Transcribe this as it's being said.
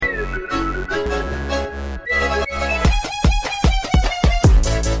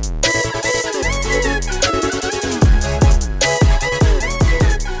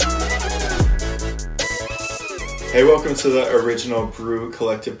to the Original Brew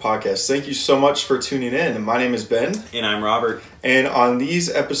Collective podcast. Thank you so much for tuning in. My name is Ben. And I'm Robert. And on these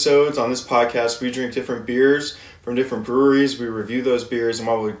episodes, on this podcast, we drink different beers from different breweries. We review those beers, and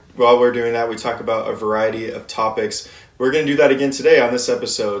while we're doing that, we talk about a variety of topics. We're going to do that again today on this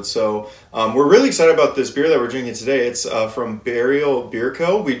episode. So we're really excited about this beer that we're drinking today. It's from Burial Beer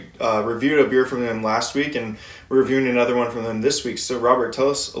Co. We reviewed a beer from them last week, and we're reviewing another one from them this week. So Robert, tell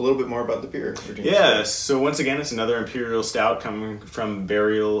us a little bit more about the beer we're drinking today. So once again, it's another Imperial Stout coming from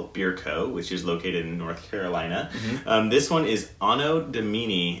Burial Beer Co., which is located in North Carolina. Mm-hmm. This one is Anno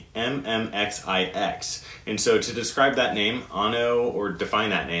Domini MMXIX. And so to describe that name, Anno, or define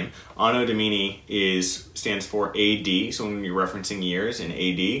that name, Anno Domini stands for AD, so when you're referencing years in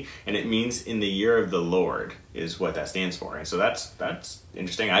AD, and it means in the year of the Lord is what that stands for. And so that's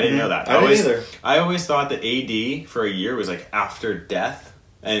interesting. I didn't know that. I didn't either. I always thought that AD for a year was like after death,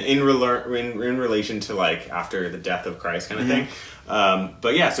 and in relation to like after the death of Christ kind of thing.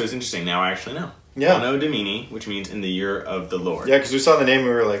 But yeah, so it's interesting. Now I actually know. Yeah. Anno Domini, which means in the year of the Lord. Yeah, because we saw the name and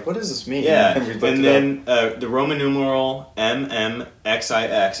we were like, what does this mean? Yeah, and then the Roman numeral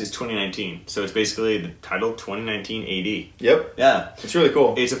MMXIX is 2019. So it's basically the title 2019 AD. Yep. Yeah. It's really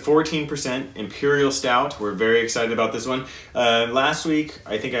cool. It's a 14% Imperial Stout. We're very excited about this one. Last week,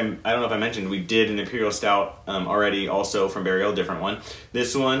 I don't know if I mentioned, we did an Imperial Stout already also from Burial, different one.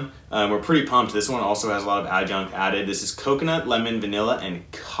 This one, we're pretty pumped. This one also has a lot of adjunct added. This is coconut, lemon, vanilla,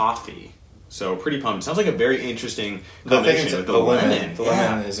 and coffee. So pretty pumped. Sounds like a very interesting combination with the lemon. The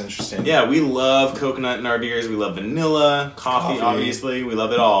lemon is interesting. Yeah, we love coconut in our beers. We love vanilla, coffee. Obviously. We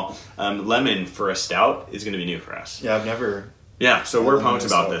love it all. Lemon for a stout is going to be new for us. Yeah, I've never... Yeah, so we're pumped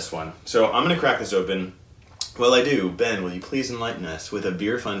about this one. So I'm going to crack this open. Well, I do. Ben, will you please enlighten us with a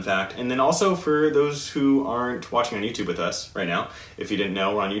beer fun fact? And then also for those who aren't watching on YouTube with us right now, if you didn't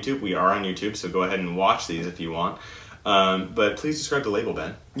know, we're on YouTube. We are on YouTube, so go ahead and watch these if you want. But please describe the label,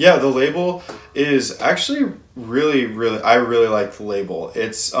 Ben. Yeah, the label is actually really, I really like the label.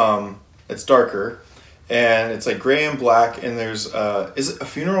 It's darker, and it's like gray and black, and there's is it a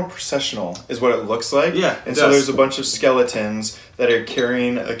funeral processional is what it looks like. Yeah, and so there's a bunch of skeletons that are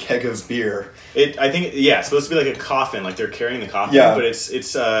carrying a keg of beer. I think it's supposed to be like a coffin, like they're carrying the coffin, but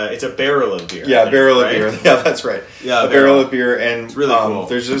it's a barrel of beer. Yeah, barrel of beer. Yeah, that's right. Yeah, a barrel of beer, and it's really cool.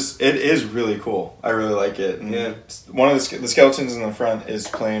 It is really cool. I really like it. And yeah, one of the skeletons in the front is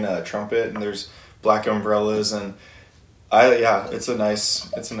playing a trumpet, and there's black umbrellas, and it's a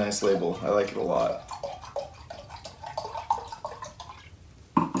nice label. I like it a lot.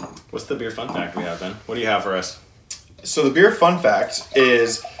 What's the beer fun fact we have, Ben? What do you have for us? So the beer fun fact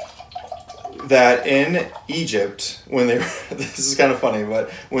is that in Egypt, this is kind of funny, but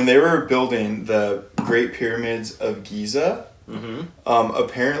when they were building the Great Pyramids of Giza,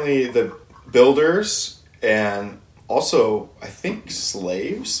 apparently the builders and also I think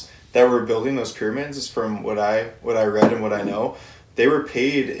slaves that were building those pyramids, from what I read and what I know, they were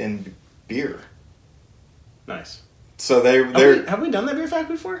paid in beer. Nice. So have we done that beer fact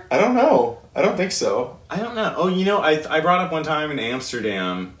before? I don't know. I don't think so. I don't know. Oh, I brought up one time in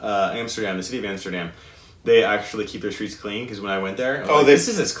Amsterdam, the city of Amsterdam, they actually keep their streets clean, because when I went there, this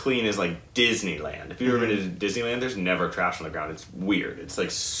is as clean as like Disneyland. If you've ever been to Disneyland, there's never trash on the ground. It's weird. It's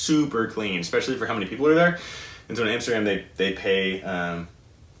like super clean, especially for how many people are there. And so in Amsterdam, they pay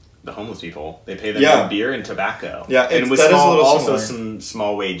the homeless people. They pay them in beer and tobacco. Yeah, and with some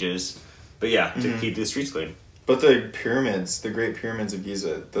small wages. But to keep the streets clean. But the pyramids, the Great Pyramids of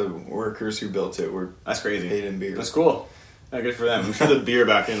Giza, the workers who built it were crazy. Paid in beer. That's cool. Good for them. I'm sure the beer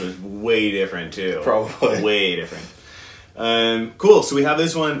back then was way different too. Probably. Way different. Cool. So we have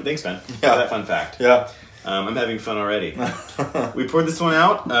this one. Thanks, Ben, for that fun fact. Yeah. I'm having fun already. We poured this one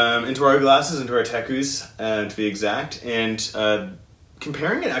out into our glasses, into our tekus, to be exact, and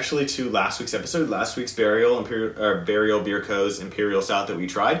comparing it actually to last week's episode, last week's Burial Beer Co.'s Imperial Stout that we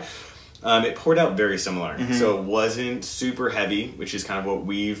tried. It poured out very similar. So it wasn't super heavy, which is kind of what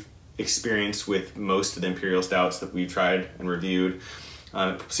we've experienced with most of the Imperial Stouts that we've tried and reviewed.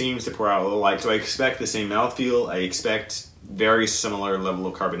 It seems to pour out a little light. So I expect the same mouthfeel. I expect very similar level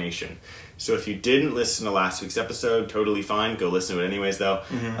of carbonation. So if you didn't listen to last week's episode, totally fine. Go listen to it anyways, though.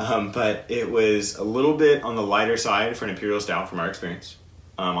 But it was a little bit on the lighter side for an Imperial Stout from our experience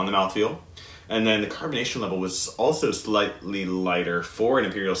on the mouthfeel. And then the carbonation level was also slightly lighter for an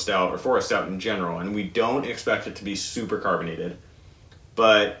Imperial Stout, or for a stout in general. And we don't expect it to be super carbonated.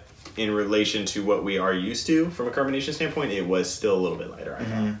 But in relation to what we are used to from a carbonation standpoint, it was still a little bit lighter, I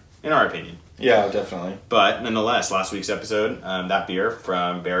thought, in our opinion. Yeah, definitely. But nonetheless, last week's episode, that beer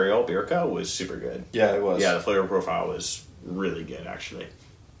from Burial Beer Co. was super good. Yeah, it was. Yeah, the flavor profile was really good, actually.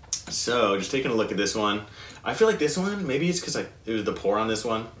 So, just taking a look at this one. I feel like this one, maybe it's because it was the pour on this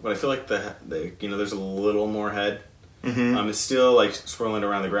one, but I feel like the there's a little more head. Mm-hmm. It's still like swirling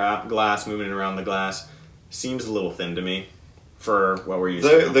around the glass, moving it around the glass. Seems a little thin to me for what we're used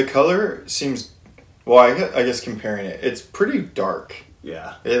to. The color seems, well, I guess comparing it, it's pretty dark.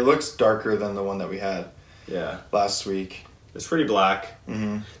 Yeah. It looks darker than the one that we had last week. It's pretty black.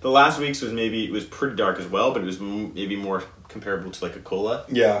 Mm-hmm. The last week's was pretty dark as well, but it was maybe more comparable to like a cola.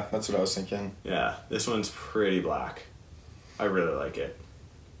 Yeah, that's what I was thinking. Yeah, this one's pretty black. I really like it.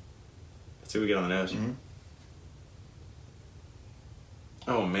 Let's see what we get on the nose. Mm-hmm.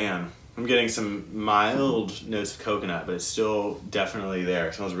 Oh man, I'm getting some mild notes of coconut, but it's still definitely there.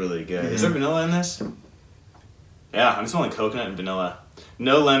 It smells really good. Mm-hmm. Is there vanilla in this? Yeah, I'm smelling coconut and vanilla.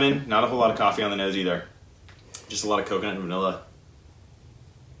 No lemon, not a whole lot of coffee on the nose either. Just a lot of coconut and vanilla.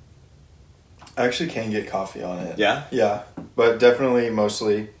 I actually can get coffee on it. Yeah? Yeah, but definitely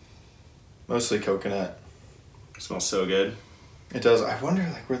mostly coconut. It smells so good. It does. I wonder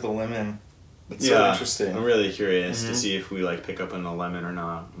like where the lemon. It's yeah, so interesting. I'm really curious to see if we like pick up on the lemon or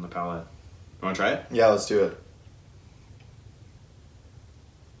not on the palate. You want to try it? Yeah, let's do it.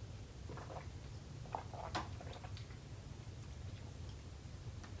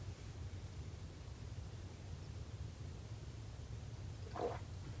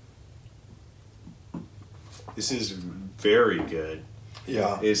 This is very good.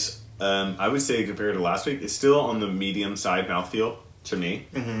 Yeah. It's I would say compared to last week, it's still on the medium side mouthfeel to me.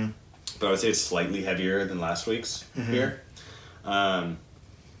 Mm-hmm. But I would say it's slightly heavier than last week's beer.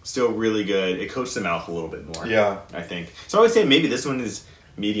 Still really good. It coats the mouth a little bit more. Yeah. I think. So I would say maybe this one is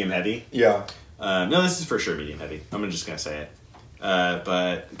medium heavy. Yeah. No, this is for sure medium heavy. I'm just going to say it.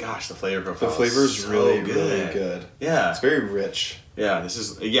 But gosh, the flavor profile. The flavor's is so really good. good. Yeah. It's very rich. Yeah, this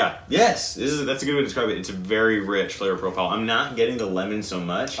is yes. That's a good way to describe it. It's a very rich flavor profile. I'm not getting the lemon so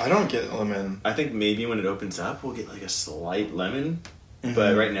much. I don't get lemon. I think maybe when it opens up, we'll get like a slight lemon. Mm-hmm.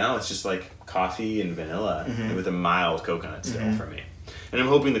 But right now, it's just like coffee and vanilla with a mild coconut still for me. And I'm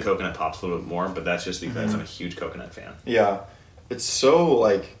hoping the coconut pops a little bit more, but that's just because I'm a huge coconut fan. Yeah, it's so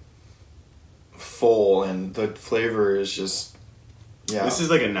like full, and the flavor is just This is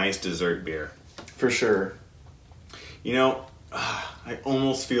like a nice dessert beer. For sure. You know, I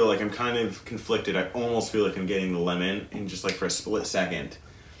almost feel like I'm kind of conflicted. I almost feel like I'm getting the lemon in just like for a split second.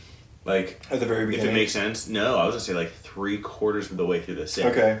 Like At the very beginning. If it makes sense. No, I was gonna say like 3/4 of the way through the sip.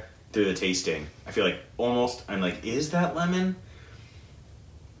 Okay. Through the tasting. I feel like almost I'm like, is that lemon?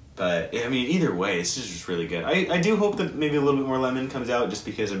 But I mean, either way, it's just really good. I do hope that maybe a little bit more lemon comes out just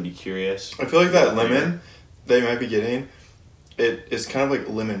because I'd be curious. I feel like that lemon they might be getting, it is kind of like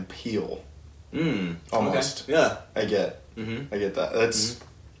lemon peel. Almost. Okay. Yeah. I get. Mm-hmm. I get that. That's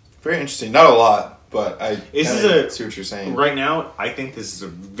very interesting. Not a lot, but I see what you're saying. Right now, I think this is a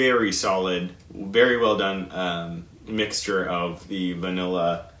very solid, very well done mixture of the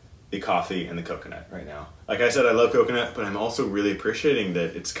vanilla, the coffee, and the coconut right now. Like I said, I love coconut, but I'm also really appreciating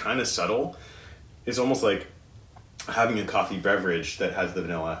that it's kind of subtle. It's almost like having a coffee beverage that has the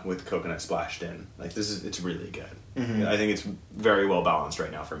vanilla with coconut splashed in. Like it's really good. Mm-hmm. I think it's very well balanced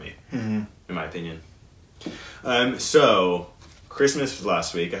right now for me, in my opinion. So Christmas was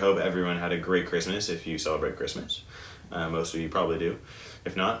last week. I hope everyone had a great Christmas if you celebrate Christmas. Most of you probably do.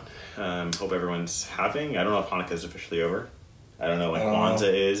 If not, hope everyone's having. I don't know if Hanukkah's officially over. I don't know when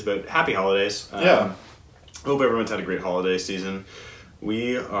Kwanzaa is, but happy holidays. Hope everyone's had a great holiday season.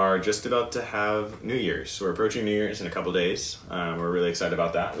 We are just about to have New Year's. So we're approaching New Year's in a couple days. We're really excited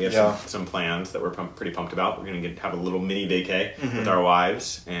about that. We have some plans that we're pretty pumped about. We're going to have a little mini vacay with our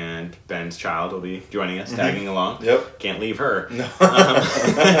wives, and Ben's child will be joining us, tagging along. Yep. Can't leave her. No.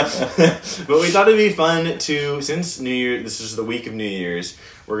 But we thought it'd be fun to, since New Year, this is the week of New Year's,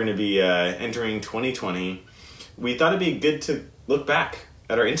 we're going to be entering 2020. We thought it'd be good to look back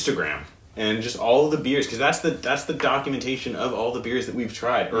at our Instagram. And just all of the beers, because that's the documentation of all the beers that we've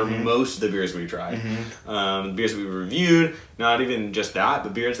tried, or most of the beers we've tried. Beers that we've reviewed, not even just that,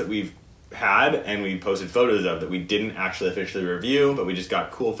 but beers that we've had and we posted photos of that we didn't actually officially review, but we just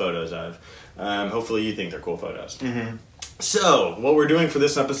got cool photos of. Hopefully you think they're cool photos. So, what we're doing for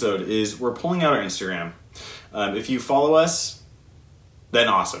this episode is we're pulling out our Instagram. If you follow us, then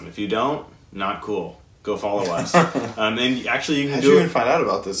awesome. If you don't, not cool. Go follow us. And actually, you can How'd you even find out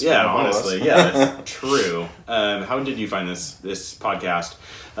about this? Yeah, honestly. Yeah, that's true. How did you find this podcast?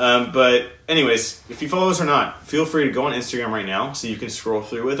 But anyways, if you follow us or not, feel free to go on Instagram right now so you can scroll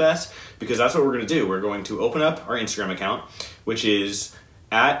through with us, because that's what we're going to do. We're going to open up our Instagram account, which is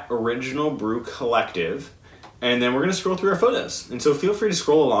 @Original Brew Collective. and then we're going to scroll through our photos. And so feel free to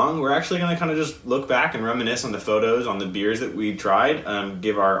scroll along. We're actually going to kind of just look back and reminisce on the photos, on the beers that we tried,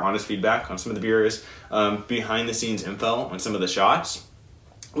 give our honest feedback on some of the beers, behind the scenes info on some of the shots.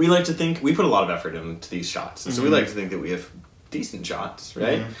 We like to think we put a lot of effort into these shots. And so we like to think that we have decent shots,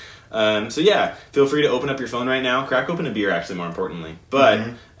 right? So yeah, feel free to open up your phone right now. Crack open a beer, actually, more importantly.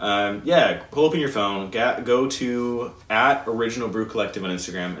 But yeah, pull open your phone, go to @Original Brew Collective on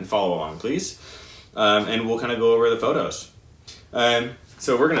Instagram and follow along, please. And we'll kind of go over the photos.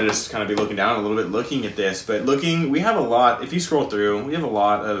 So we're going to just kind of be looking down a little bit, looking at this. But we have a lot, if you scroll through, we have a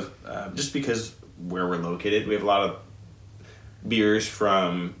lot of, just because where we're located, we have a lot of beers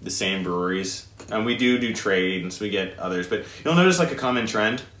from the same breweries. And we do trade, and so we get others. But you'll notice like a common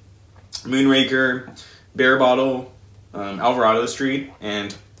trend. Moonraker, Bear Bottle, Alvarado Street,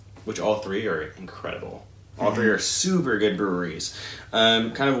 and which all three are incredible. All three are super good breweries.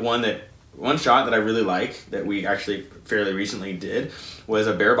 Kind of one shot that I really like that we actually fairly recently did was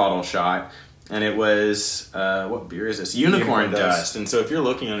a Bear Bottle shot, and it was what beer is this? Unicorn Dust. And so if you're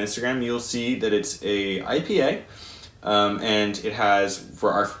looking on Instagram, you'll see that it's a IPA, and it has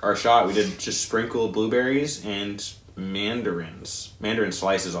for our shot we did just sprinkle blueberries and mandarin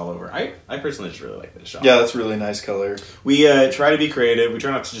slices all over. I personally just really like this shot. Yeah, that's a really nice color. We try to be creative. We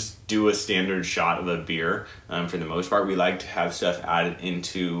try not to just do a standard shot of a beer. For the most part, we like to have stuff added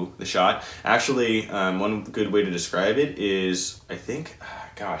into the shot. Actually, one good way to describe it is, I think,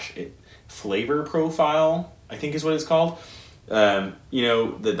 flavor profile, I think is what it's called.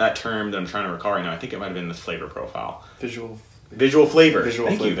 That term that I'm trying to recall right now, I think it might have been the flavor profile. Visual flavor.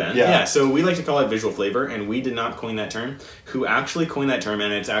 Thank you, Ben. Yeah, so we like to call it visual flavor, and we did not coin that term. Who actually coined that term,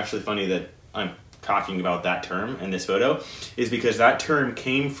 and it's actually funny that I'm talking about that term in this photo, is because that term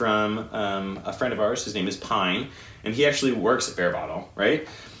came from a friend of ours. His name is Pine, and he actually works at Bear Bottle, right?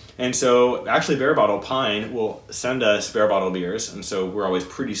 And so, actually, Bear Bottle, Pine, will send us Bear Bottle beers, and so we're always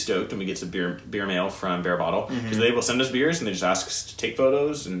pretty stoked when we get some beer mail from Bear Bottle, because they will send us beers, and they just ask us to take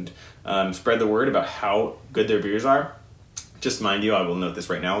photos and spread the word about how good their beers are. Just mind you, I will note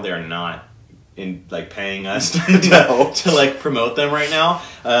this right now, they are not paying us to promote them right now.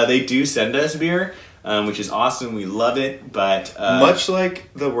 They do send us beer, which is awesome. We love it, but much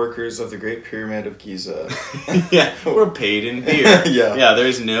like the workers of the Great Pyramid of Giza. Yeah, we're paid in beer. Yeah.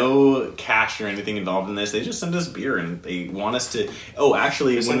 There's no cash or anything involved in this. They just send us beer, and they want us to. Oh,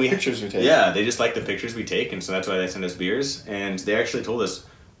 actually, when we pictures we take. Yeah, they just like the pictures we take, and so that's why they send us beers. And they actually told us,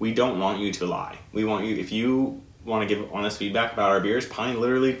 we don't want you to lie. We want you, if you want to give honest feedback about our beers, Pine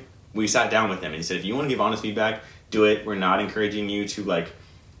literally, we sat down with him and he said, if you want to give honest feedback, do it. We're not encouraging you to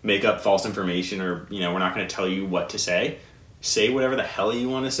make up false information, or we're not going to tell you what to say. Say whatever the hell you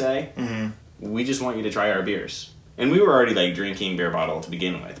want to say. We just want you to try our beers. And we were already drinking Bear Bottle to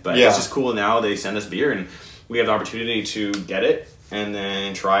begin with, but it's just cool now they send us beer and we have the opportunity to get it and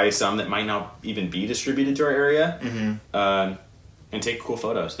then try some that might not even be distributed to our area. And take cool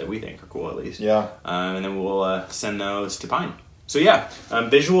photos that we think are cool, at least. Yeah. And then we'll send those to Pine. So yeah,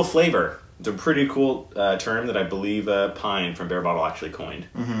 visual flavor. It's a pretty cool term that I believe Pine from Bear Bottle actually coined.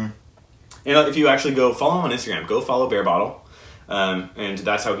 And if you actually go follow him on Instagram, go follow Bear Bottle. And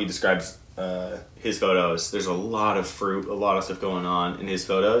that's how he describes his photos. There's a lot of fruit, a lot of stuff going on in his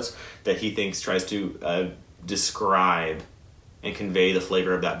photos that he thinks tries to describe and convey the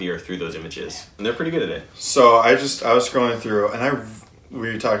flavor of that beer through those images. And they're pretty good at it. So I was scrolling through, and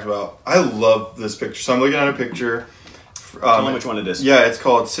we talked about, I love this picture. So I'm looking at a picture. Tell them which one it is. Yeah, it's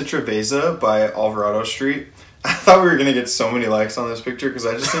called Citra Vesa by Alvarado Street. I thought we were going to get so many likes on this picture because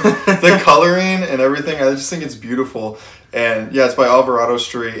I just think the coloring and everything, I just think it's beautiful. And yeah, it's by Alvarado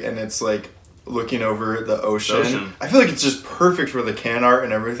Street, and it's looking over the ocean. I feel like it's just perfect for the can art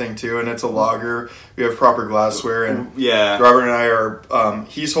and everything too, and it's a lager. We have proper glassware, and Robert and I are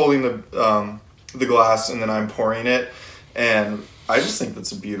he's holding the glass and then I'm pouring it, and I just think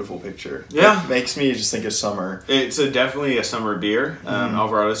that's a beautiful picture. It makes me just think of summer. It's definitely a summer beer.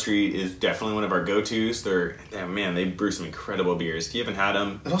 Alvarado Street is definitely one of our go-tos. They brew some incredible beers. If you haven't had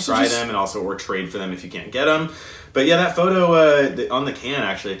them, try them, and also or trade for them if you can't get them. But yeah, that photo on the can,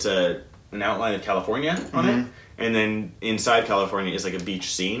 actually, it's an outline of California on it, and then inside California is a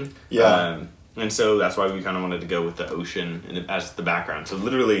beach scene. And so that's why we kind of wanted to go with the ocean as the background. So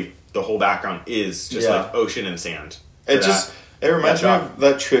literally the whole background is just ocean and sand. It reminds me of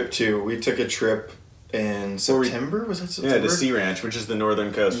that trip too. We took a trip in September. Was that September? Yeah, to Sea Ranch, which is the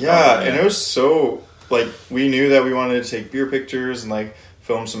northern coast. Yeah, and it was so we knew that we wanted to take beer pictures and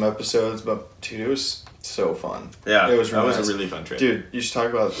film some episodes, but dude, it was so fun. Yeah, it was really nice. A really fun trip. Dude, you should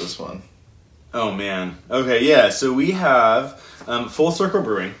talk about this one. Oh man. Okay, yeah. So we have Full Circle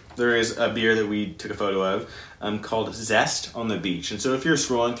Brewing. there is a beer that we took a photo of called Zest on the Beach. And so if you're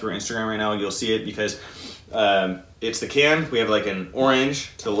scrolling through Instagram right now, you'll see it because it's the can. We have like an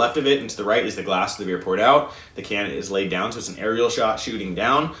orange to the left of it, and to the right is the glass of the beer poured out. The can is laid down, so it's an aerial shot shooting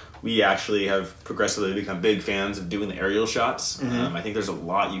down. We actually have progressively become big fans of doing the aerial shots. Mm-hmm. I think there's a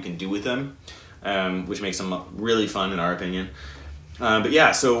lot you can do with them, which makes them really fun in our opinion. But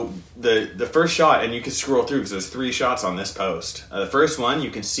yeah, so the first shot, and you can scroll through because there's 3 shots on this post. The first one,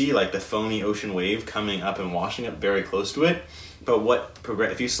 you can see like the foamy ocean wave coming up and washing up very close to it. But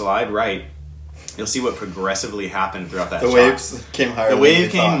if you slide right, you'll see what progressively happened throughout that shot. The waves came higher. The wave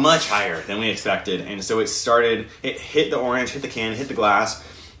came much higher than we expected, and so it hit the orange, hit the can, hit the glass,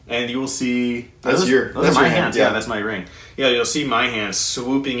 and you will see... That's my your hands, yeah. That's my ring. Yeah, you'll see my hands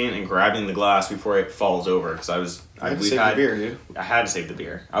swooping in and grabbing the glass before it falls over, because I had to save the beer, dude. I had to save the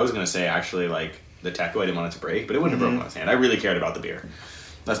beer. I was going to say, actually, like, the Teco, I didn't want it to break, but it wouldn't have broken my hand. I really cared about the beer.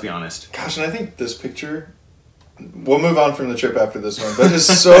 Let's be honest. Gosh, and I think this picture... We'll move on from the trip after this one, but it's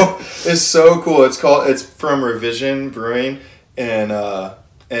so cool. It's from Revision Brewing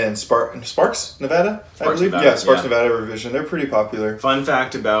in Sparks, Nevada, I believe. Nevada, yeah, Sparks, Nevada, Revision. They're pretty popular. Fun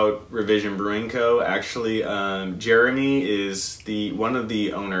fact about Revision Brewing Co. Actually, Jeremy is one of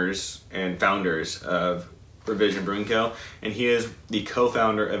the owners and founders of Revision Brewing Co. And he is the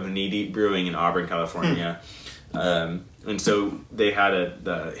co-founder of Knee Deep Brewing in Auburn, California. And so they had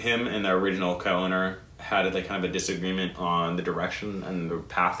him and the original co-owner had kind of a disagreement on the direction and the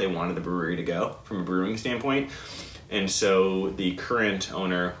path they wanted the brewery to go from a brewing standpoint. And so the current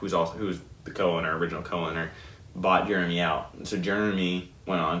owner, who's the co-owner, original co-owner, bought Jeremy out. And so Jeremy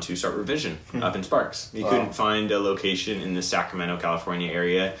went on to start Revision up in Sparks. He couldn't find a location in the Sacramento, California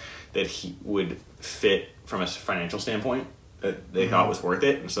area that he would fit from a financial standpoint that they thought was worth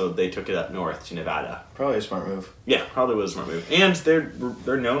it, and so they took it up north to Nevada. Probably a smart move. Yeah, probably was a smart move. And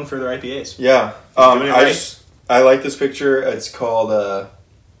they're known for their IPAs. Yeah. I like this picture. It's called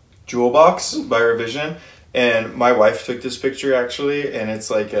Jewel Box by Revision. And my wife took this picture, actually, and it's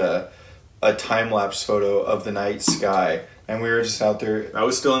like a time-lapse photo of the night sky. And we were just out there. I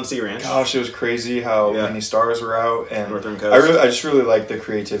was still in Sea Ranch. Gosh, it was crazy how many stars were out. And Northern Coast. I just really like the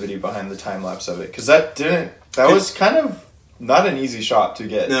creativity behind the time-lapse of it. Because that was kind of not an easy shot to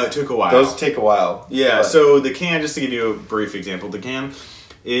get. No, it took a while. Those take a while. Yeah, so the can, just to give you a brief example, the can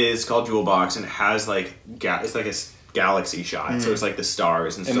is called Jewel Box, and it has it's like a galaxy shot. So it's like the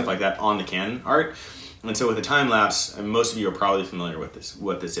stars and stuff like that on the can art. And so with the time lapse, and most of you are probably familiar with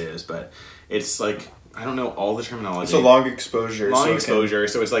what this is, but it's like, I don't know all the terminology. It's a long exposure.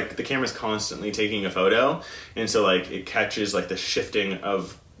 So it's like the camera's constantly taking a photo, and so like it catches like the shifting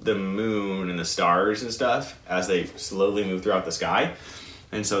of the moon and the stars and stuff as they slowly move throughout the sky.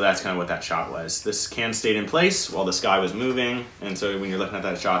 And so that's kind of what that shot was. This can stayed in place while the sky was moving, and so when you're looking at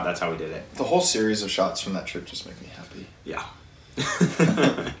that shot, that's how we did it. The whole series of shots from that trip just make me happy. Yeah.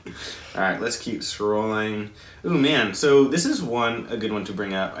 All right, let's keep scrolling. Ooh, man. So this is a good one to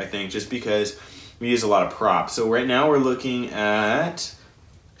bring up, I think, just because we use a lot of props. So right now we're looking at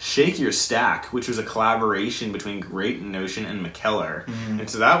Shake Your Stack, which was a collaboration between Great Notion and McKellar. And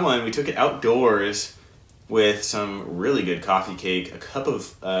so that one, we took it outdoors with some really good coffee cake, a cup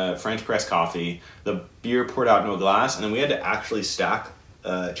of French press coffee, the beer poured out in a glass, and then we had to actually stack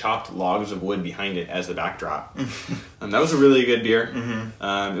chopped logs of wood behind it as the backdrop. That was a really good beer.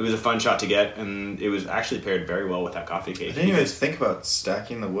 It was a fun shot to get, and it was actually paired very well with that coffee cake. I didn't even think about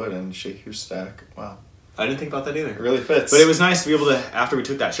stacking the wood and Shake Your Stack. Wow. I didn't think about that either. It really fits. But it was nice to be able to, after we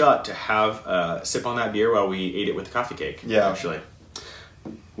took that shot, to have a sip on that beer while we ate it with the coffee cake. Yeah. Actually.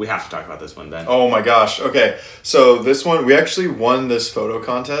 We have to talk about this one, Ben. Oh my gosh. Okay. So this one, we actually won this photo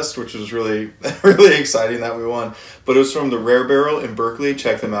contest, which was really, really exciting that we won. But it was from the Rare Barrel in Berkeley.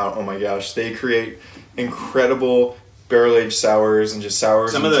 Check them out. Oh my gosh. They create incredible barrel-aged sours and just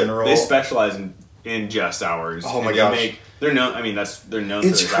sours in general. They specialize in just sours. Oh my gosh. They're known for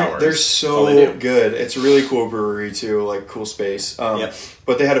their sours. They're so good. It's a really cool brewery too, like cool space.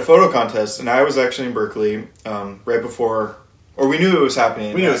 But they had a photo contest, and I was actually in Berkeley right before... Or we knew it was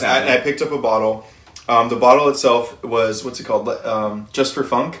happening. I picked up a bottle. The bottle itself was, what's it called? Just for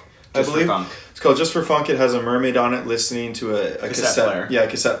Funk, I believe. For Funk. It's called Just for Funk. It has a mermaid on it listening to a cassette player. Yeah, a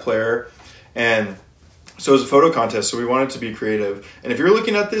cassette player. And so it was a photo contest, so we wanted to be creative. And if you're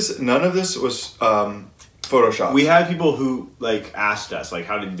looking at this, none of this was Photoshop. We had people who asked us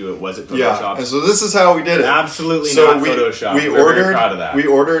how did you do it? Was it Photoshop? Yeah, and so this is how we did it. Absolutely not Photoshop. We're very proud of that. We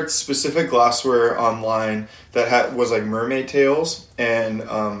ordered specific glassware online that was like mermaid tails, and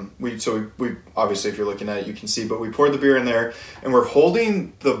we obviously, if you're looking at it, you can see. But we poured the beer in there, and we're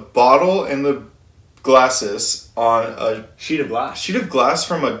holding the bottle and the glasses on a sheet of glass. sheet of glass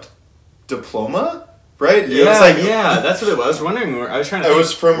from a diploma, right? Yeah, It was like, that's what it was. I was wondering. I was trying to It think,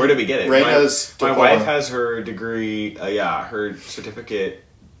 was from where did we get it? Reina's My diploma. wife has her degree. Her certificate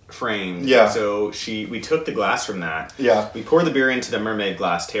framed. Yeah. So we took the glass from that. Yeah. We poured the beer into the mermaid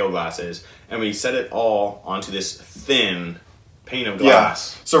glass tail glasses, and we set it all onto this thin pane of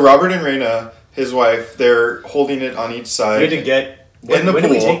glass. Yeah. So Robert and Reina, his wife, they're holding it on each side. We had to get. When the did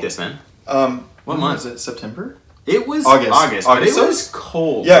we pool. take this, man? What month? was it? September? It was August. but it So was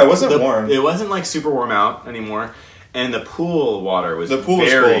cold. Yeah, it wasn't warm. It wasn't like super warm out anymore, and the pool water was The pool was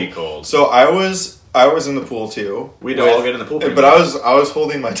very cold. So I was in the pool too. We'd all get in the pool pretty But much. I was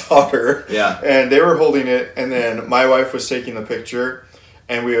holding my daughter. Yeah. And they were holding it, and then my wife was taking the picture,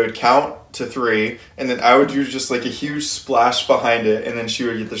 and we would count to 3, and then I would do just like a huge splash behind it, and then she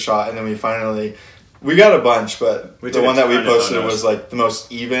would get the shot, and then we got a bunch, but We the took a one that we ton of posted photos. was like the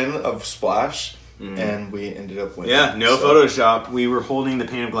most even of splash, and we ended up winning. Yeah, no So, Photoshop. We were holding the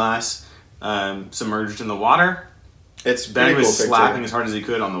pane of glass submerged in the water. It's Ben pretty was cool picture. slapping as hard as he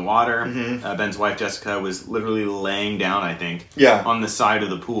could on the water. Mhm. Ben's wife Jessica was literally laying down, I think, Yeah. on the side of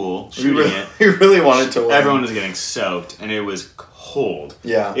the pool We shooting really, it. we really wanted to win. Everyone was getting soaked, and it was cold.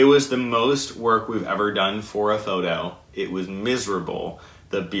 Yeah. It was the most work we've ever done for a photo. It was miserable.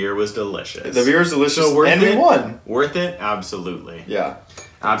 The beer was delicious. The beer was delicious, So worth and we it? won. Worth it? Absolutely. Yeah,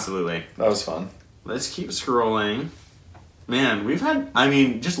 Absolutely. that was fun. Let's keep scrolling. Man, we've had,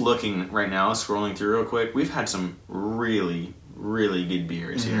 just looking right now, scrolling through real quick, we've had some really, really good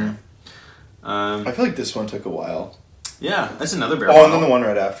beers here. I feel like this one took a while. Yeah, that's another beer Oh, bottle. and then the one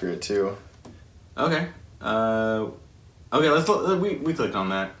right after it too. Okay. We clicked on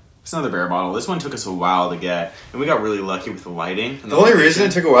that. It's another bear bottle. This one took us a while to get, and we got really lucky with the lighting. And The only reason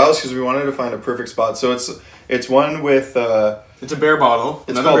it took a while is because we wanted to find a perfect spot. So it's one with it's a bear bottle.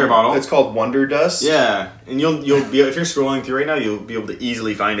 it's Another called, bear bottle. It's called Wonder Dust. Yeah, and you'll be, if you're scrolling through right now, you'll be able to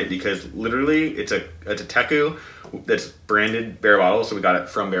easily find it because literally it's a Teku that's branded Bear Bottle, so we got it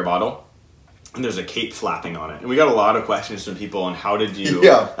from Bear Bottle, and there's a cape flapping on it, and we got a lot of questions from people on how did you?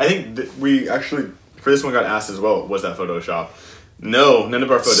 Yeah. I think that we actually for this one got asked as well. Was that Photoshop? No, none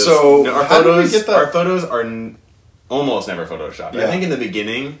of our photos. So, no, our how did we photos, get that? our photos are almost never Photoshopped. Yeah. I think in the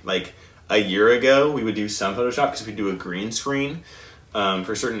beginning, like a year ago, we would do some Photoshop because we do a green screen.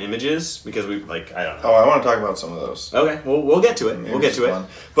 For certain images, because we I don't know. Oh, I want to talk about some of those. Okay, we'll get to it. Maybe We'll get it's to fun.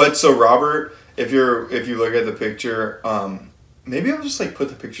 But so Robert, if you look at the picture, maybe I'll just like put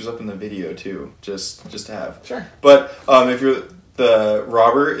the pictures up in the video too, just to have. Sure. But the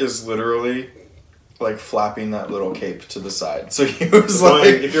Robert is literally like flapping that little cape to the side, so he was Going,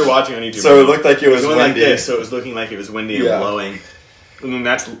 like, if you're watching on YouTube, so it looked like it was going like windy. this, so it was looking like it was windy and Yeah. blowing, and then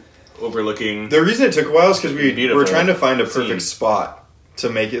that's overlooking. The reason it took a while is because we Beautiful were trying to find a perfect scene. spot to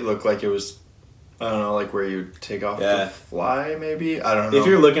make it look like it was, I don't know, like where you take off Yeah. the fly, maybe? I don't know. If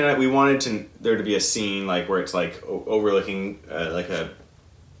you're looking at it, we wanted there to be a scene like where it's like overlooking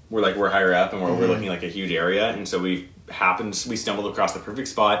we're higher up and we're overlooking like a huge area, and so we stumbled across the perfect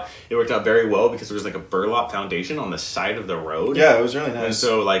spot. It worked out very well because there was like a burlap foundation on the side of the road. Yeah, it was really And nice.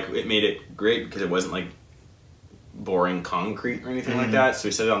 so like it made it great because it wasn't like boring concrete or anything like that. So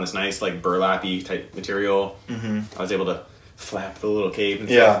we set it on this nice like burlappy type material. I was able to flap the little cape and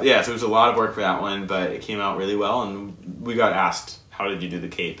stuff. Yeah, so it was a lot of work for that one, but it came out really well, and we got asked, how did you do the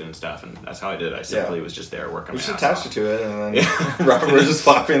cape and stuff, and that's how I did it. I simply was just there working We my just ass attached off. it to it, and then Robert was just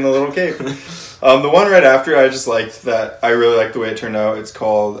flopping the little cape. The one right after, I just liked that. I really liked the way it turned out. It's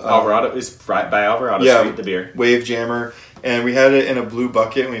called Alvarado. It's right by Alvarado yeah, Street, the beer. Wave Jammer. And we had it in a blue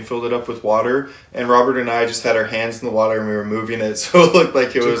bucket, and we filled it up with water. And Robert and I just had our hands in the water, and we were moving it, so it looked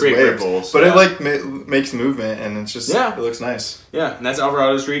like it was create waves. ripples, But yeah. it like makes movement, and it's just Yeah. it looks nice. Yeah, and that's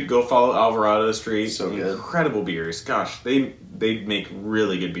Alvarado Street. Go follow Alvarado Street. So good. Incredible beers. Gosh, they make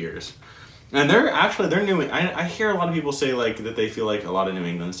really good beers. And they're New. I hear a lot of people say like that they feel like a lot of New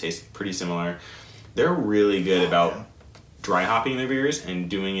England's taste pretty similar. They're really good about dry hopping their beers and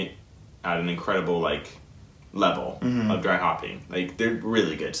doing it at an incredible like level of dry hopping. Like they're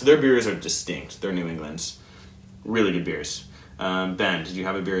really good. So their beers are distinct. They're New England's really good beers. Ben, did you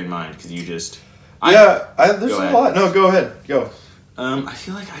have a beer in mind? Because you just There's Go a ahead. lot. No, go ahead. Go. I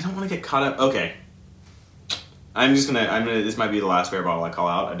feel like I don't want to get caught up. Okay. I'm gonna, this might be the last Bear Bottle I call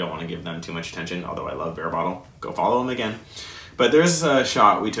out. I don't want to give them too much attention, although I love Bear Bottle. Go follow them again. But there's a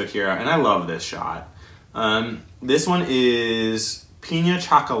shot we took here, and I love this shot. This one is Pina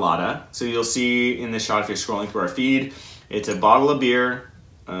Chocolata. So you'll see in this shot, if you're scrolling through our feed, it's a bottle of beer,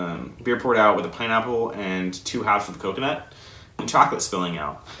 beer poured out with a pineapple and 2 halves of coconut, and chocolate spilling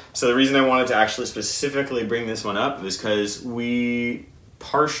out. So the reason I wanted to actually specifically bring this one up is because we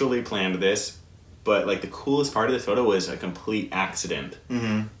partially planned this but like the coolest part of this photo was a complete accident.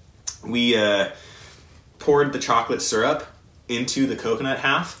 Mm-hmm. We poured the chocolate syrup into the coconut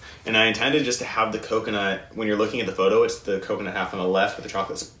half, and I intended just to have the coconut, when you're looking at the photo, it's the coconut half on the left with the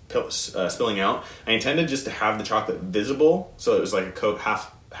chocolate spilling out. I intended just to have the chocolate visible, so it was like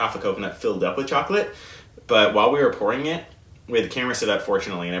half a coconut filled up with chocolate. But while we were pouring it, we had the camera set up,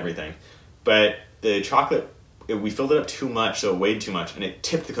 fortunately, and everything. But the chocolate, we filled it up too much, so it weighed too much, and it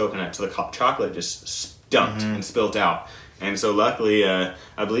tipped the coconut, so the chocolate just dumped and spilt out. And so luckily, I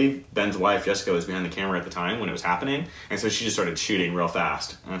believe Ben's wife, Jessica, was behind the camera at the time when it was happening, and so she just started shooting real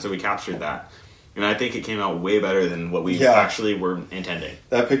fast. And so we captured that. And I think it came out way better than what we actually were intending.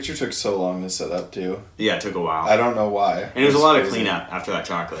 That picture took so long to set up, too. Yeah, it took a while. I don't know why. And it was a lot of cleanup after that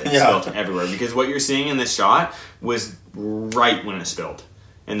chocolate. It spilled everywhere, because what you're seeing in this shot was right when it spilled.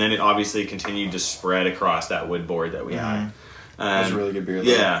 And then it obviously continued to spread across that wood board that we had. That was a really good beer,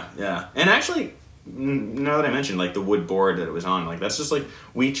 though. Yeah. And actually, now that I mentioned, like, the wood board that it was on, like, that's just, like,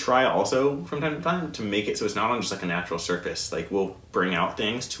 we try also from time to time to make it so it's not on just, like, a natural surface. Like, we'll bring out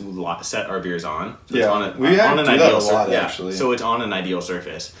things to set our beers on. So yeah, it's on an ideal surface. Actually. So it's on an ideal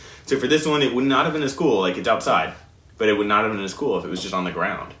surface. So for this one, it would not have been as cool. Like, it's outside. But it would not have been as cool if it was just on the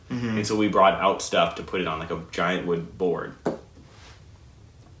ground. Mm-hmm. And so we brought out stuff to put it on, like, a giant wood board.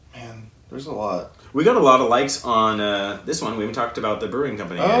 Man, there's a lot. We got a lot of likes on this one. We haven't talked about the brewing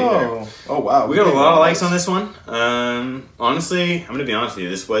company yet either. Oh, wow. We got a lot of likes on this one. Honestly, I'm going to be honest with you.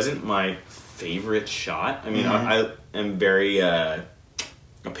 This wasn't my favorite shot. I mean, I am very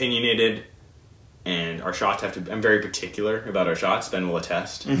opinionated, and our shots I'm very particular about our shots. Ben will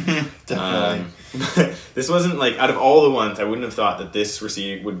attest. Definitely. This wasn't, like, out of all the ones, I wouldn't have thought that this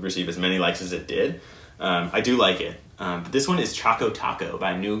would receive as many likes as it did. I do like it. But this one is Choco Taco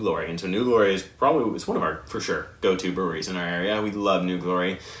by New Glory. And so New Glory is it's one of our, for sure, go-to breweries in our area. We love New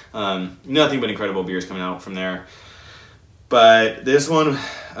Glory. Nothing but incredible beers coming out from there. But this one,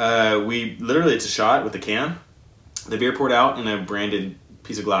 it's a shot with a can. The beer poured out in a branded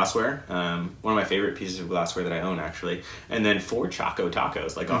piece of glassware. One of my favorite pieces of glassware that I own, actually. And then 4 Choco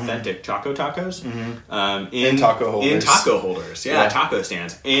Tacos, like authentic Choco Tacos. In taco holders. In taco holders, taco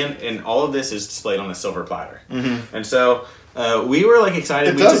stands. And all of this is displayed on a silver platter. And so we were, like,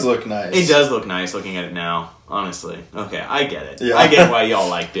 excited. It does look nice. It does look nice looking at it now, honestly. Okay, I get it. Yeah. I get why y'all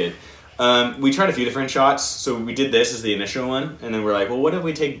liked it. We tried a few different shots, so we did this as the initial one, and then we're like, well, what if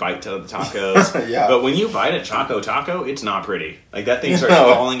we take bites out of the tacos? Yeah. But when you bite a Choco Taco, it's not pretty. Like, that thing starts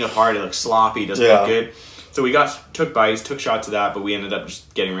falling apart, it looks sloppy, doesn't look good. So we took bites, took shots of that, but we ended up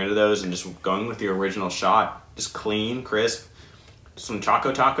just getting rid of those and just going with the original shot. Just clean, crisp, some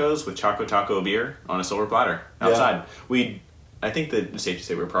Choco Tacos with Choco Taco beer on a silver platter outside. Yeah. I think that it's safe to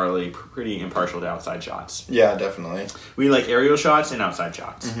say we're probably pretty impartial to outside shots. Yeah, definitely. We like aerial shots and outside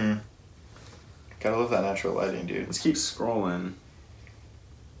shots. Mm-hmm. Gotta love that natural lighting, dude. Let's keep scrolling.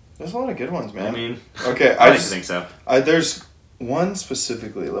 There's a lot of good ones, man. I mean, okay, I think so. There's one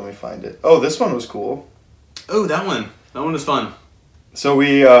specifically. Let me find it. Oh, this one was cool. Oh, that one. That one was fun. So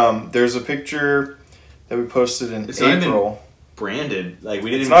we there's a picture that we posted in April. Not even branded. Like,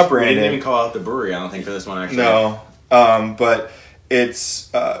 we didn't even call out the brewery, I don't think, for this one, actually. No. But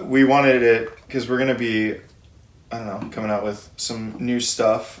it's we wanted it because we're gonna be, I don't know, coming out with some new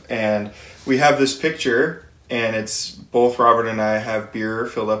stuff, and we have this picture, and it's both Robert and I have beer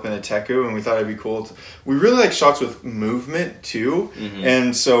filled up in a teku, and we thought it'd be cool. We really like shots with movement too,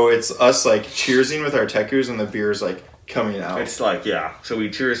 and so it's us, like, cheersing with our tekus, and the beer's, like, coming out. It's like, so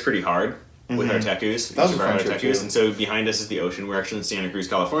we cheers pretty hard with our tekus. That was a fun trip too. And so behind us is the ocean. We're actually in Santa Cruz,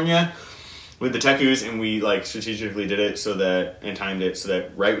 California, with the tekus, and we, like, strategically did it and timed it so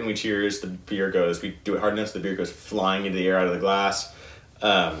that right when we cheers, the beer goes. We do it hard enough so the beer goes flying into the air out of the glass,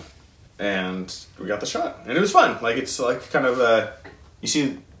 and we got the shot, and it was fun. Like, it's like kind of you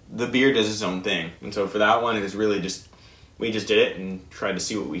see, the beer does its own thing, and so for that one, it was really just we just did it and tried to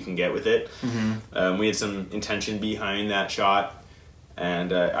see what we can get with it. We had some intention behind that shot,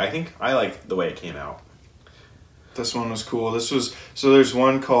 and I think I liked the way it came out. This one was cool. There's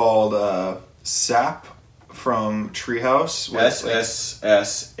one called Sap from Treehouse.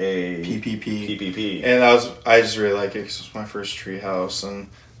 SSSAPPP. And I just really like it because it's my first Treehouse, and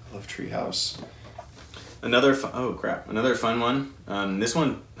I love Treehouse. Another fun one. This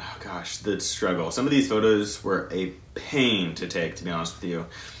one, oh gosh, the struggle. Some of these photos were a pain to take, to be honest with you.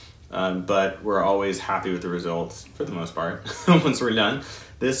 But we're always happy with the results, for the most part, once we're done.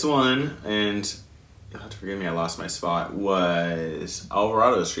 This one, and you'll have to forgive me, I lost my spot, was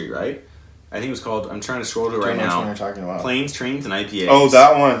Alvarado Street, right? I think it was called, I'm trying to scroll to it right now. What you're talking about. Planes, Trains, and IPAs. Oh,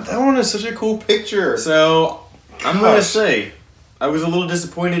 that one. That one is such a cool picture. So, I'm going to say, I was a little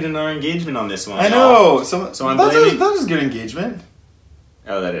disappointed in our engagement on this one. I know. So I'm that blaming. that was good engagement.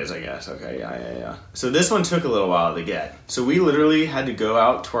 Oh, that is, I guess. Okay, yeah. So this one took a little while to get. So we literally had to go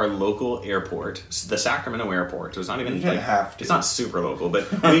out to our local airport, the Sacramento airport. So it's not even You didn't like have to. It's not super local,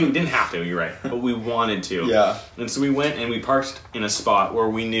 but we didn't have to. You're right, but we wanted to. Yeah. And so we went and we parked in a spot where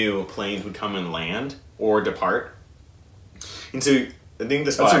we knew planes would come and land or depart. And so I think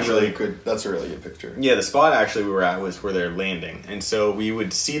the spot That's a really good picture. Yeah, the spot actually we were at was where they're landing, and so we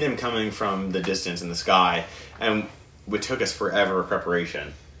would see them coming from the distance in the sky, and it took us forever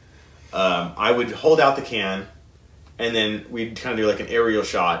preparation. I would hold out the can, and then we'd kind of do like an aerial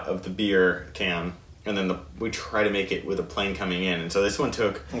shot of the beer can, and then we'd try to make it with a plane coming in. And so this one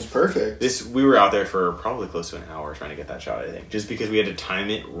took... It was perfect. We were out there for probably close to an hour trying to get that shot, I think. Just because we had to time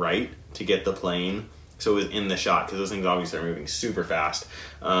it right to get the plane so it was in the shot, because those things obviously are moving super fast.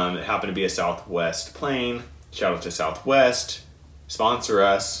 It happened to be a Southwest plane. Shout out to Southwest. Sponsor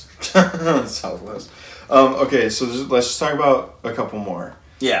us. Southwest. Okay, so let's just talk about a couple more.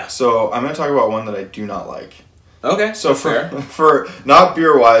 Yeah. So I'm going to talk about one that I do not like. Okay. So for not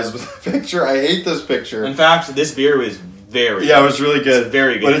beer wise, but the picture, I hate this picture. In fact, this beer was very it was really good. It's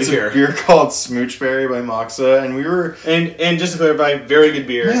very good But it's beer. a beer called Smoochberry by Moxa, and we were... And just to clarify, very good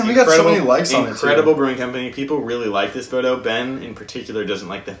beer. Man, we got so many likes on it, too. Incredible brewing company. People really like this photo. Ben, in particular, doesn't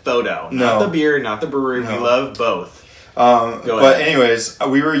like the photo. No. Not the beer, not the brewery. No. We love both. But anyways,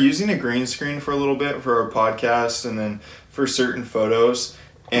 we were using a green screen for a little bit for our podcast and then for certain photos.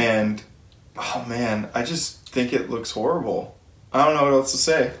 And, oh man, I just think it looks horrible. I don't know what else to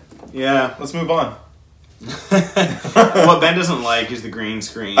say. Yeah. Let's move on. What Ben doesn't like is the green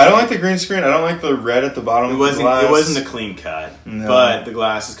screen. I don't like the green screen. I don't like the red at the bottom of the glass. It wasn't a clean cut. No. But the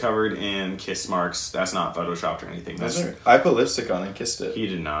glass is covered in kiss marks. That's not photoshopped or anything. I put lipstick on and kissed it. He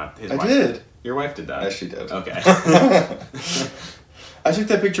did not. His I wife did. Your wife did that. Yes, she did. Okay. I took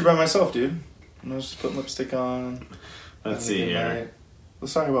that picture by myself, dude. I was just putting lipstick on. Let's see here. Night.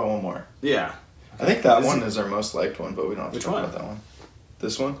 Let's talk about one more. Yeah. I think that one is our most liked one, but we don't have to Which talk one? about that one.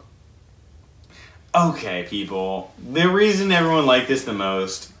 This one? Okay, people. The reason everyone liked this the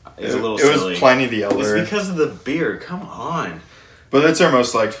most is a little It silly. was Pliny the Elder. It's because of the beer. Come on. But it's our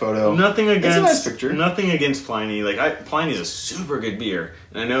most liked photo. Nothing against. It's a nice picture. Nothing against Pliny. Pliny's a super good beer,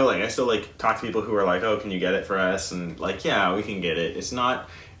 and I know I still talk to people who are like, "Oh, can you get it for us?" And yeah, we can get it. It's not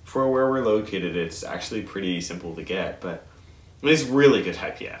for where we're located. It's actually pretty simple to get, but it's really good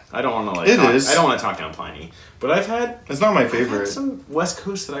IPA. I don't want to It is. I don't want to talk down Pliny, but I've had It's not my I've had favorite. some West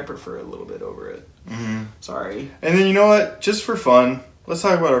Coast that I prefer a little bit over it. Mm-hmm. Sorry. And then you know what? Just for fun, let's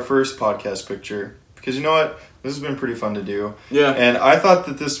talk about our first podcast picture. Because you know what? This has been pretty fun to do. Yeah. And I thought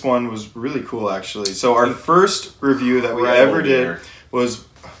that this one was really cool, actually. So our first review that we Incredible ever beer. did was,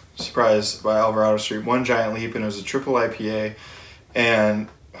 surprise, by Alvarado Street, One Giant Leap, and it was a triple IPA. And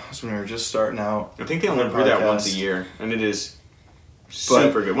that was when we were just starting out. I think they only on the brew that podcast. once a year, and it is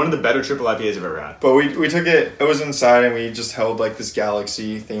super good. One of the better triple IPAs I've ever had. But we took it was inside, and we just held this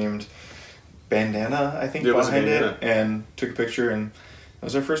galaxy-themed bandana, I think, It was a behind bandana. it, and took a picture, and that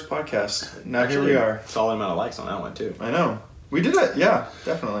was our first podcast. Now Actually, here we are. Solid amount of likes on that one too. I know. We did it, yeah,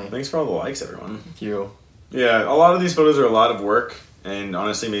 definitely. Thanks for all the likes, everyone. Thank you. Yeah, a lot of these photos are a lot of work, and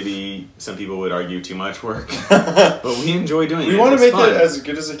honestly, maybe some people would argue too much work. But we enjoy doing it. We want to It's make fun. it as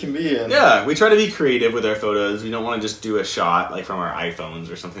good as it can be. And Yeah, we try to be creative with our photos. We don't want to just do a shot from our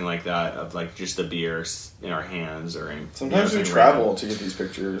iPhones or something like that of just the beers in our hands or in. sometimes we something travel random. to get these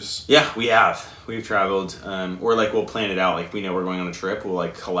pictures. Yeah, we have. We've traveled, or we'll plan it out. We know we're going on a trip. We'll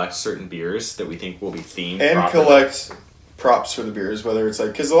collect certain beers that we think will be themed And properly. collect props for the beers, whether it's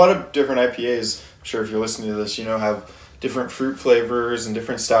because a lot of different IPAs, I'm sure if you're listening to this, have different fruit flavors, and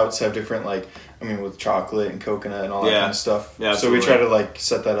different stouts have different with chocolate and coconut and all that kind of stuff. Yeah, so we absolutely. try to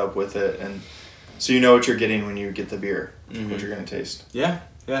set that up with it, and so you know what you're getting when you get the beer, Mm-hmm. what you're going to taste. Yeah.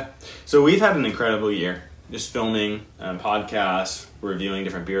 So we've had an incredible year. Just filming podcasts, reviewing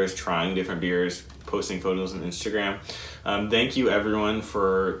different beers, trying different beers, posting photos on Instagram. Thank you, everyone,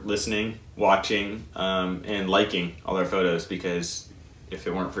 for listening, watching, and liking all our photos, because if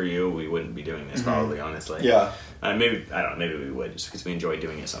it weren't for you, we wouldn't be doing this, probably, honestly. Yeah. Maybe we would, just because we enjoy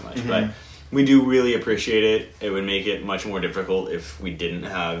doing it so much. But we do really appreciate it. It would make it much more difficult if we didn't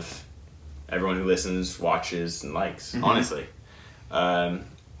have everyone who listens, watches, and likes, honestly.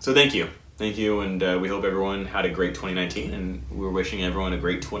 So thank you. Thank you, and we hope everyone had a great 2019, and we're wishing everyone a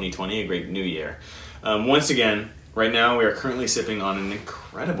great 2020, a great new year. Once again, right now we are currently sipping on an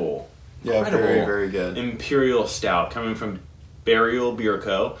incredible Yeah, very, very good. Imperial Stout coming from Burial Beer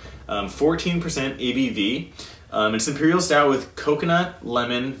Co. 14% ABV. It's Imperial Stout with coconut,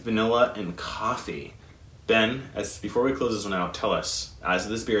 lemon, vanilla, and coffee. Ben, before we close this one out, tell us, as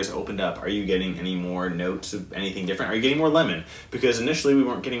this beer has opened up, are you getting any more notes of anything different? Are you getting more lemon? Because initially we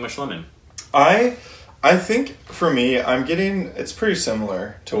weren't getting much lemon. I think for me, it's pretty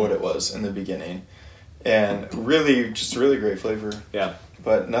similar to what it was in the beginning. And really, just really great flavor. Yeah.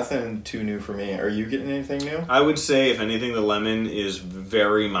 But nothing too new for me. Are you getting anything new? I would say, if anything, the lemon is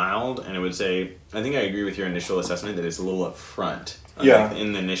very mild. And I would say, I think I agree with your initial assessment that it's a little up front. Yeah.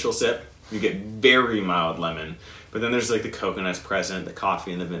 In the initial sip, you get very mild lemon. But then there's like the coconuts present, the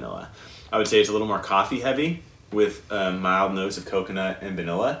coffee, and the vanilla. I would say it's a little more coffee heavy with mild notes of coconut and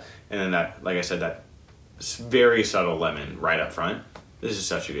vanilla. And then that, like I said, that very subtle lemon right up front. This is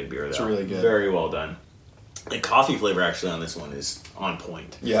such a good beer, though. It's really good. Very well done. The coffee flavor actually on this one is on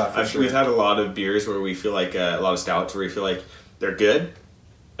point. Yeah, for sure. We've had a lot of beers where we feel like, a lot of stouts where we feel like they're good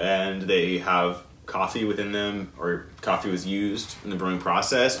and they have coffee within them, or coffee was used in the brewing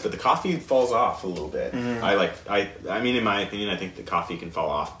process, but the coffee falls off a little bit. Mm-hmm. I mean, in my opinion, I think the coffee can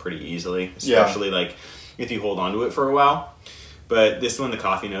fall off pretty easily, especially like if you hold on to it for a while. But this one, the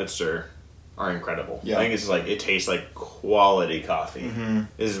coffee notes are incredible. Yeah. I think it's like, it tastes like quality coffee. Mm-hmm.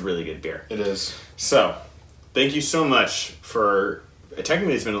 This is really good beer. It is. So, thank you so much for,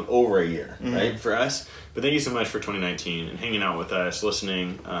 technically it's been over a year, right, for us. But thank you so much for 2019 and hanging out with us,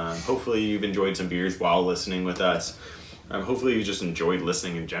 listening. Hopefully you've enjoyed some beers while listening with us. Hopefully you just enjoyed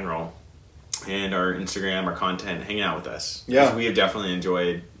listening in general. And our Instagram, our content, hanging out with us. Yeah. Because we have definitely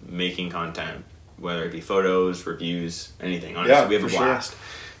enjoyed making content, whether it be photos, reviews, anything. Honestly, Yeah, we have a for blast. sure.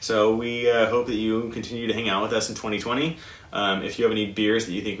 So we hope that you continue to hang out with us in 2020. If you have any beers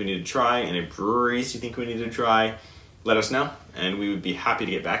that you think we need to try, any breweries you think we need to try, let us know. And we would be happy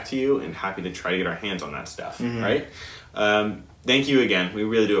to get back to you and happy to try to get our hands on that stuff, right? Thank you again. We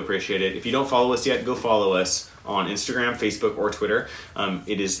really do appreciate it. If you don't follow us yet, go follow us on Instagram, Facebook, or Twitter.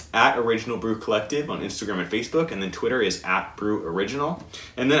 It is at Original Brew Collective on Instagram and Facebook, and then Twitter is at Brew Original.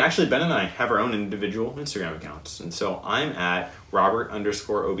 And then actually Ben and I have our own individual Instagram accounts. And so I'm at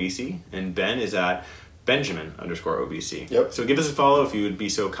Robert_OBC, and Ben is at Benjamin_OBC. Yep. So give us a follow if you would be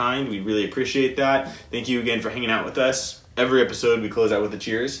so kind. We'd really appreciate that. Thank you again for hanging out with us. Every episode we close out with a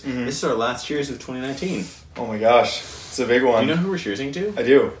cheers. Mm-hmm. This is our last cheers of 2019. Oh my gosh. It's a big one. Do you know who we're cheersing to? I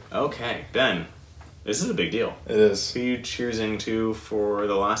do. Okay, Ben. This is a big deal. It is. Who are you cheersing to for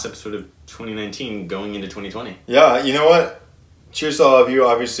the last episode of 2019 going into 2020? Yeah, you know what? Cheers to all of you.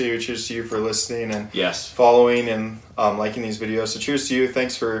 Obviously, cheers to you for listening and following and liking these videos. So cheers to you.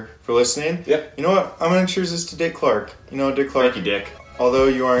 Thanks for listening. Yep. You know what? I'm going to cheers this to Dick Clark. You know, Dick Clark. Thank you, Dick. Although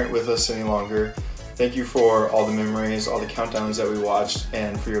you aren't with us any longer, thank you for all the memories, all the countdowns that we watched,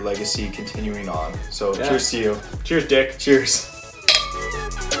 and for your legacy continuing on. So cheers to you. Cheers, Dick. Cheers.